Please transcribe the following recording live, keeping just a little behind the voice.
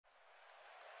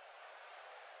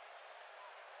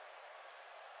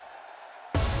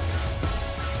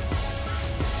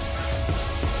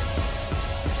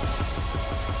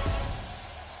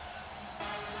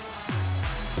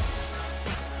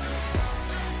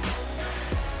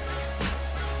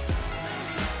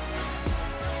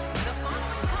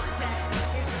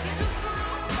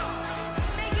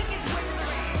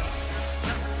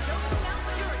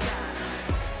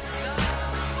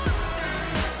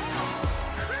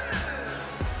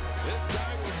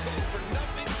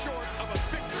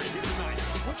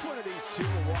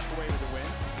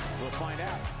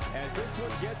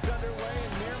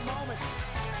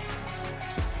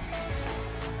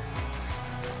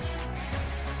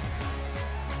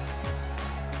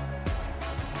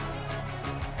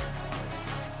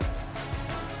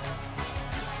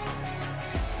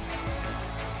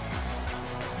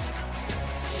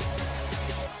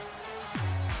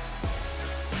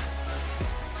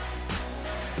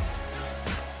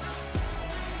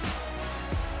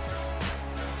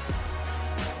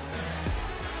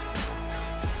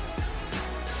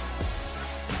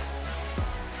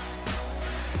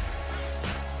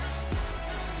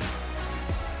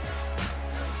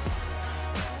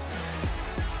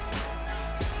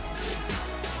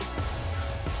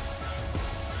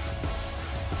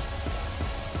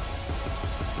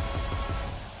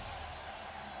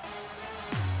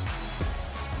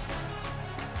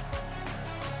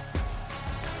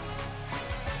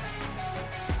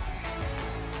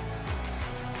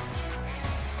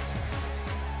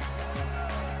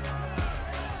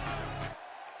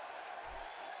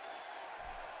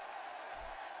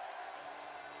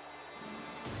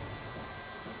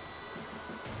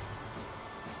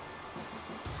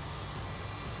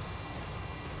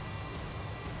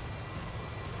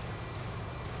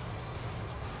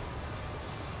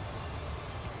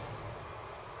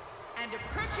And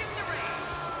approaching the ring,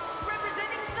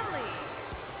 representing the league,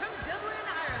 from Dublin,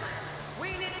 Ireland,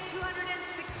 weighing in at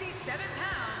 267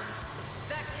 pounds,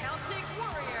 the Celtic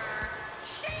Warrior,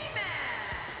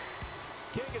 Sheamus!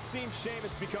 King, it seems Sheamus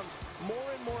becomes more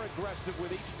and more aggressive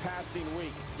with each passing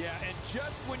week. Yeah, and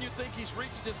just when you think he's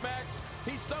reached his max,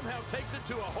 he somehow takes it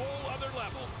to a whole other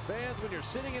level. Fans, when you're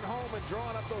sitting at home and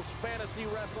drawing up those fantasy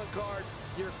wrestling cards,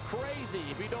 you're crazy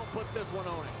if you don't put this one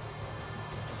on it.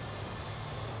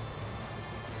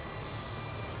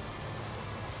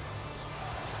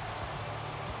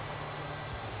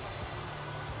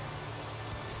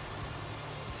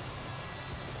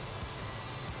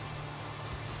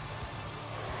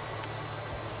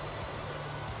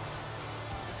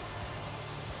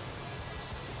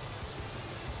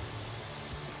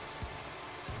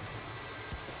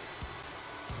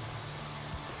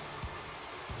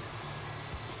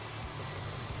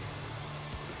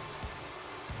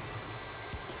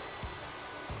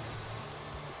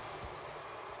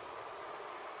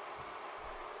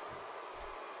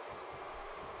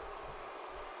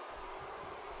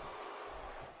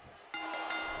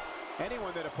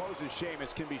 Anyone that opposes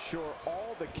Sheamus can be sure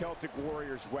all the Celtic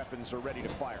Warriors' weapons are ready to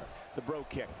fire. The bro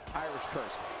kick, Irish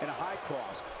curse, and a high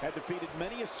cross have defeated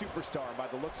many a superstar. By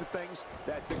the looks of things,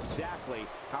 that's exactly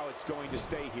how it's going to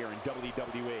stay here in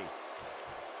WWE.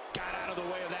 Got out of the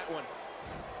way of that one.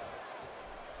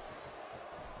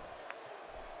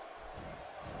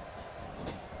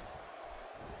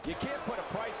 You can't put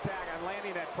a price tag on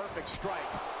landing that perfect strike,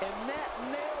 and that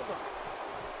nailed him.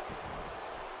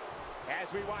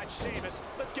 As we watch Sheamus,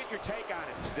 let's get your take on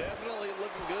it. Definitely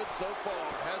looking good so far.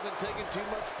 Hasn't taken too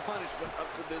much punishment up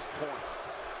to this point.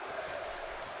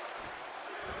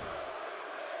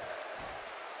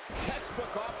 Textbook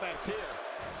offense here.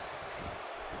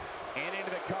 And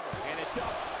into the cover, and it's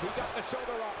up. He got the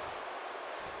shoulder up.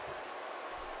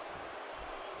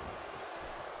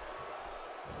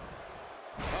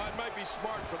 It might be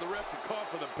smart for the ref to call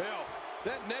for the bell.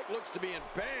 That neck looks to be in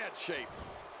bad shape.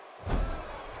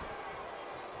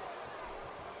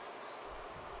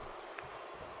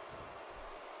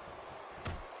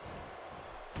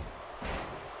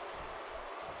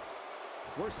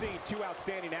 We're seeing two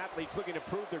outstanding athletes looking to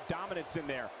prove their dominance in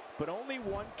there, but only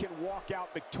one can walk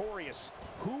out victorious.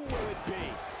 Who will it be?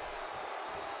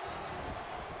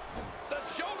 The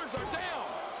shoulders are down.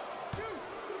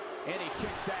 And he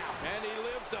kicks out. And he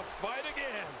lives to fight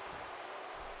again.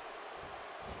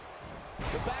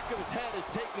 The back of his head is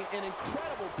taking an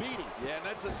incredible beating. Yeah, and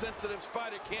that's a sensitive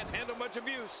spot. It can't handle much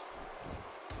abuse.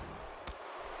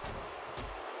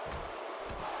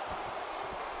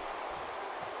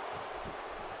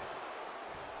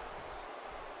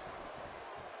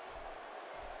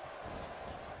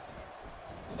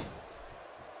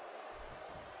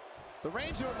 The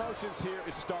range of emotions here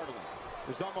is startling.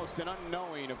 There's almost an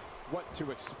unknowing of what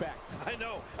to expect. I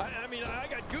know. I mean, I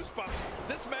got goosebumps.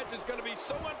 This match is going to be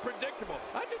so unpredictable.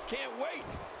 I just can't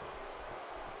wait.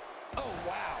 Oh,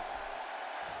 wow.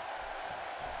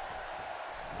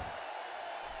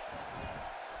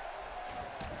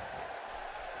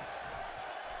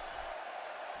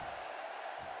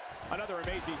 Another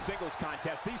amazing singles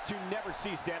contest. These two never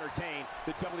cease to entertain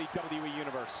the WWE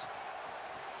Universe.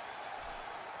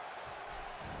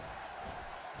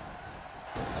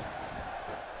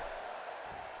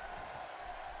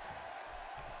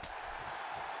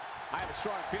 I have a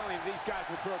strong feeling these guys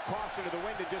will throw caution to the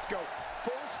wind and just go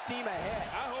full steam ahead.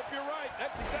 I hope you're right.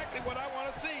 That's exactly what I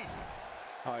want to see.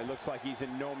 Oh, it looks like he's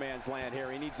in no man's land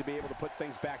here. He needs to be able to put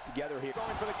things back together here.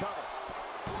 Going for the cover.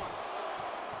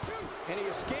 1, 2. And he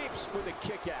escapes with a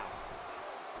kick out.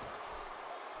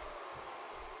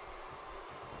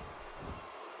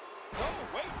 Oh,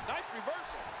 wait. Nice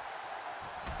reversal.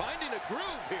 Finding a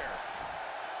groove here.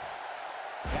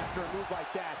 After a move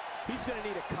like that, he's going to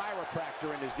need a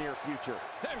chiropractor in his near future.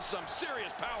 There's some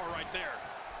serious power right there.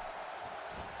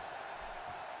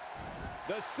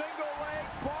 The single leg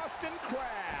Boston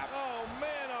Crab. Oh,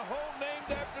 man, a hole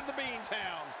named after the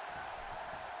Beantown.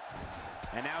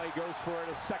 And now he goes for it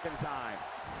a second time.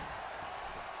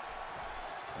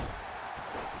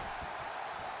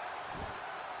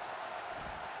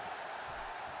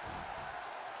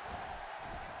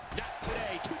 Not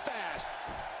today, too fast.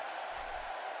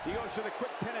 He goes for the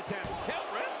quick pin attempt. Count,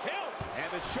 ref, count.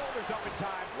 And the shoulder's up in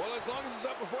time. Well, as long as it's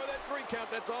up before that 3 count,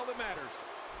 that's all that matters.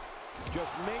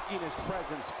 Just making his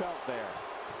presence felt there.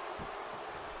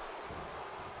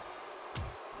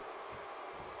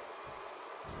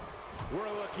 We're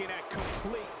looking at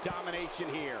complete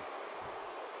domination here.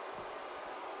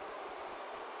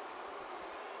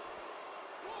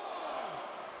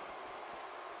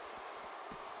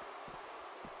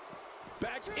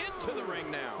 into the ring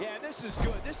now. Yeah, this is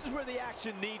good. This is where the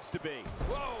action needs to be.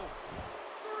 Whoa.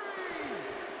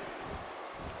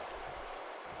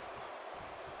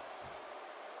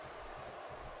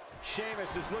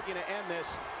 Sheamus is looking to end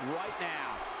this right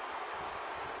now.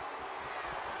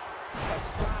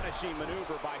 Astonishing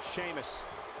maneuver by Sheamus.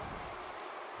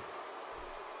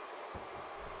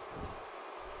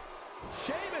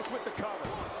 Sheamus with the cover.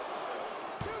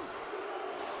 1, 2.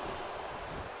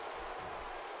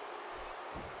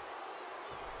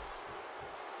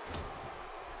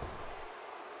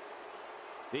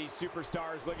 These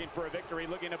superstars looking for a victory,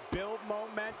 looking to build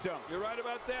momentum. You're right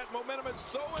about that. Momentum is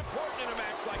so important in a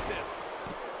match like this.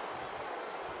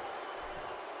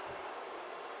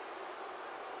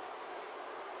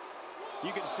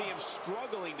 You can see him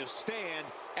struggling to stand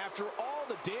after all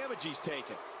the damage he's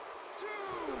taken. 2.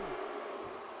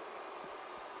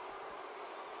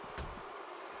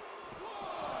 1.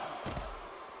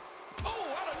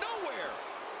 Oh, out of nowhere.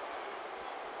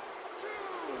 2.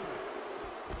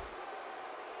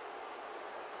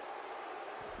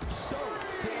 So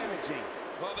damaging.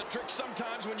 Well, the trick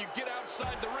sometimes when you get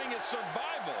outside the ring is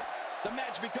survival. The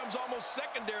match becomes almost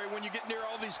secondary when you get near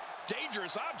all these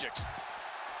dangerous objects.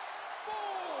 4.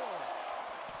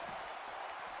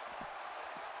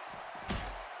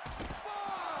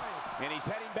 5. And he's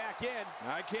heading back in.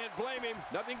 I can't blame him.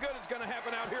 Nothing good is going to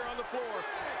happen out here on the floor. 6.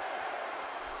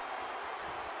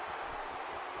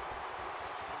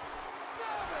 7.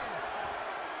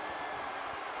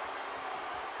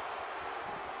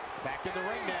 Back in the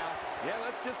ring now. Yeah,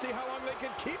 let's just see how long they can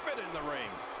keep it in the ring.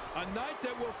 A night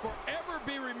that will forever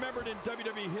be remembered in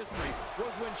WWE history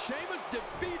was when Sheamus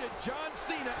defeated John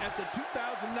Cena at the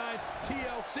 2009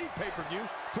 TLC pay-per-view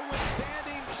to win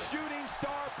Standing shooting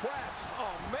star press.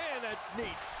 Oh, man, that's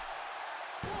neat.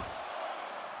 1,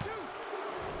 2.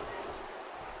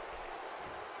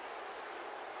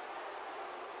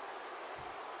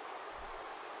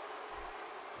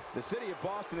 The city of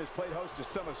Boston has played host to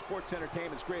some of sports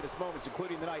entertainment's greatest moments,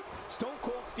 including the night Stone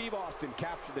Cold Steve Austin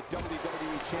captured the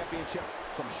WWE Championship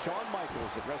from Shawn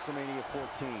Michaels at WrestleMania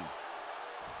 14.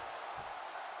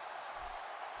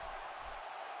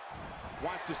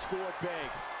 Wants to score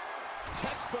big.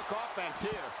 Textbook offense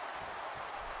here.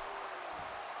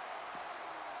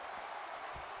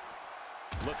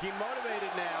 Looking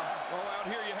motivated now. Oh, out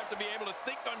here you have to be able to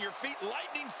think on your feet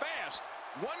lightning fast.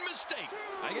 One mistake.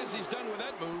 I guess he's done with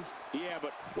that move. Yeah,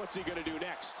 but what's he going to do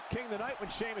next? King, the night when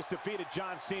Sheamus defeated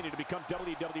John Cena to become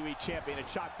WWE Champion and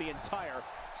shocked the entire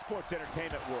sports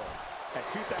entertainment world. At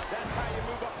 2000, that's how you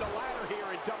move up the ladder here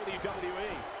in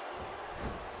WWE.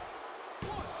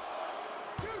 1,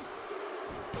 2,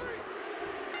 3.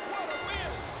 What a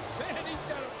win! Man, he's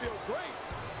got to feel great.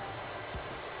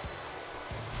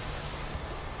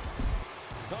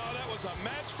 Oh, that was a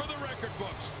match for the record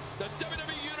books. The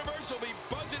WWE Universe will be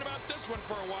buzzing about this one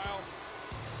for a while.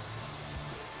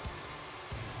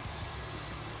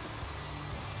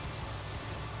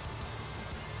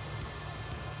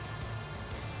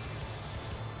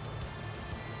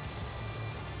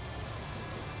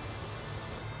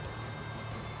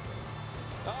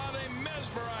 Oh, they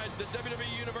mesmerized the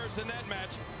WWE Universe in that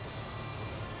match.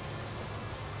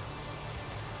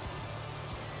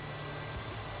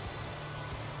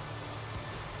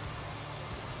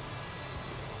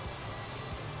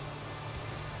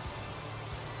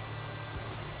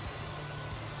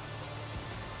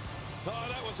 Oh,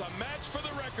 that was a match for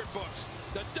the record books.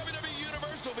 The WWE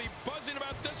Universe will be buzzing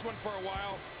about this one for a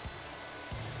while.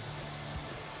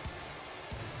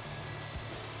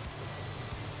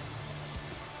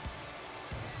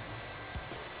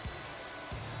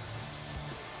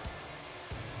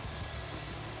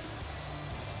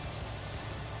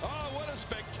 Oh, what a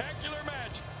spectacular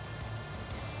match.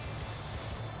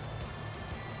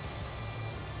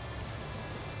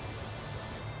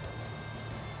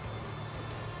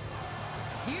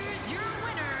 Here's your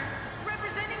winner,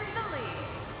 representing the league,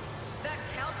 the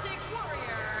Celtic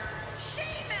Warrior,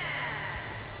 Sheamus!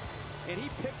 And he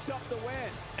picks up the win.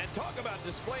 And talk about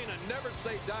displaying a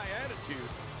never-say-die attitude.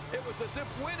 It was as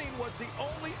if winning was the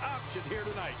only option here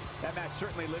tonight. That match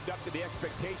certainly lived up to the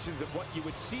expectations of what you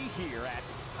would see here at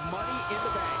Money in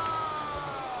the Bank.